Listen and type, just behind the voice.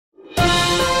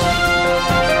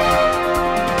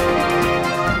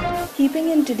Keeping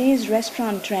in today's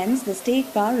restaurant trends, the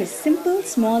steak bar is simple,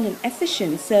 small and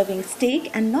efficient, serving steak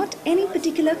and not any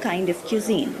particular kind of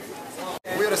cuisine.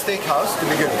 We're a steakhouse to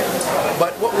begin with,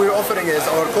 but what we're offering is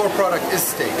our core product is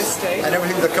steak and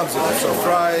everything that comes with it. So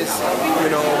fries,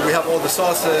 we have all the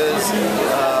sauces,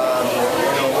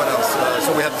 what else?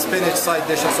 So we have the spinach side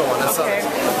dish and so on and salads.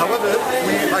 However,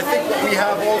 I think what we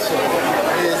have also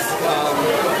is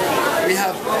we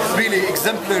have really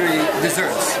exemplary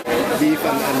desserts, beef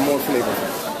and more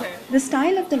flavorful. The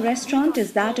style of the restaurant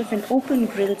is that of an open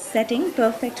grilled setting,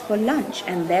 perfect for lunch,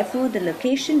 and therefore the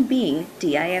location being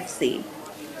DIFC.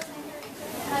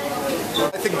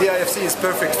 I think DIFC is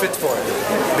perfect fit for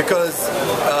it because,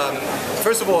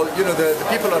 first of all, the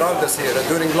people around us here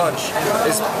during lunch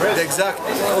is the exact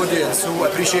audience who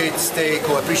appreciate steak,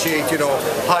 who appreciate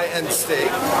high-end steak.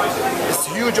 It's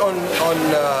huge on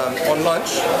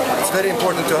lunch. It's very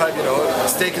important to have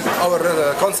steak. Our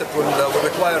concept will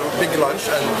require big lunch,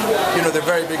 and they're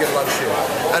very big in lunch here.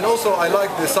 And also, I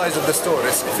like the size of the store.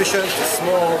 It's efficient, it's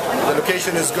small, the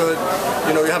location is good.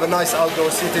 You have a nice outdoor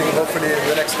seating. Hopefully, in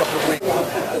the next couple of weeks.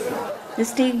 The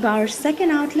steak bar's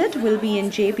second outlet will be in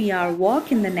JBR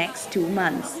Walk in the next 2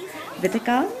 months.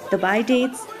 Vitika, Dubai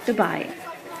Dates, Dubai.